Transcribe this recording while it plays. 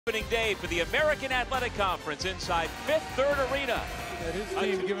Opening day for the American Athletic Conference inside Fifth Third Arena. And his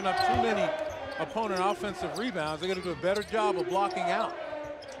team giving up too many opponent offensive rebounds. They got to do a better job of blocking out.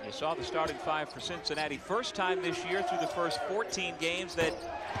 You saw the starting five for Cincinnati. First time this year through the first 14 games that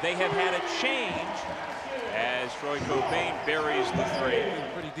they have had a change as Troy Copain buries the three.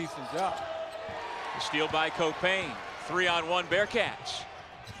 Pretty decent job. The steal by Copain. 3-on-1 Bearcats.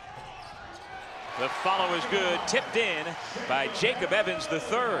 The follow is good. Tipped in by Jacob Evans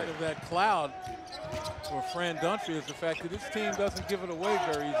III. That cloud for Fran Dunphy is the fact that this team doesn't give it away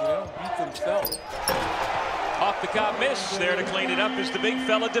very easily. They don't beat themselves. Off the Cobb miss. There to clean it up is the big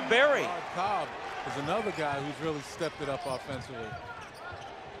fella DeBerry. Cobb is another guy who's really stepped it up offensively.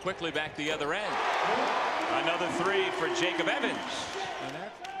 Quickly back the other end. Another three for Jacob Evans.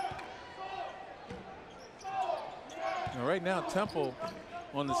 Now right now Temple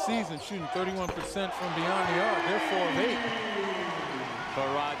on the season shooting 31% from beyond the arc. They're 4 of 8.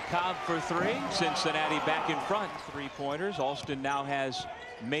 Farad Cobb for three. Cincinnati back in front. 3-pointers. Alston now has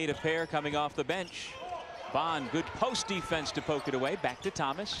made a pair coming off the bench. Bond, good post defense to poke it away. Back to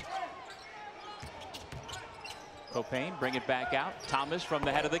Thomas. Copain, bring it back out. Thomas from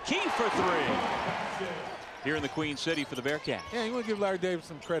the head of the key for three. Here in the Queen City for the Bearcats. Yeah, you want to give Larry Davis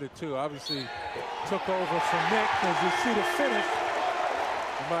some credit too. Obviously took over from Nick, as you see the finish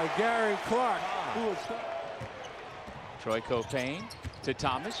by Gary Clark. Troy Copain to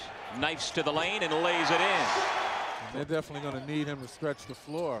Thomas. Knifes to the lane and lays it in. They're definitely going to need him to stretch the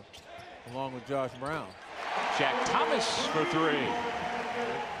floor along with Josh Brown. Jack Thomas for three.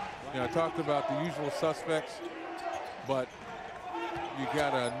 You know, I talked about the usual suspects, but you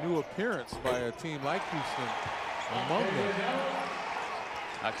got a new appearance by a team like Houston among them.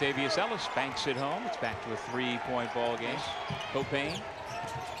 Octavius Ellis banks it home. It's back to a 3-point ball game. Copain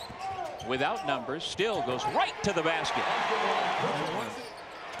without numbers still goes right to the basket.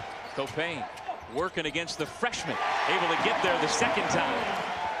 Copain working against the freshman, able to get there the second time.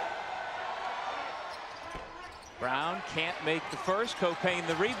 Brown can't make the first. Copain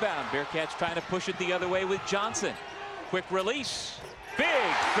the rebound. Bearcats trying to push it the other way with Johnson. Quick release. Big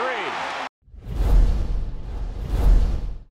three.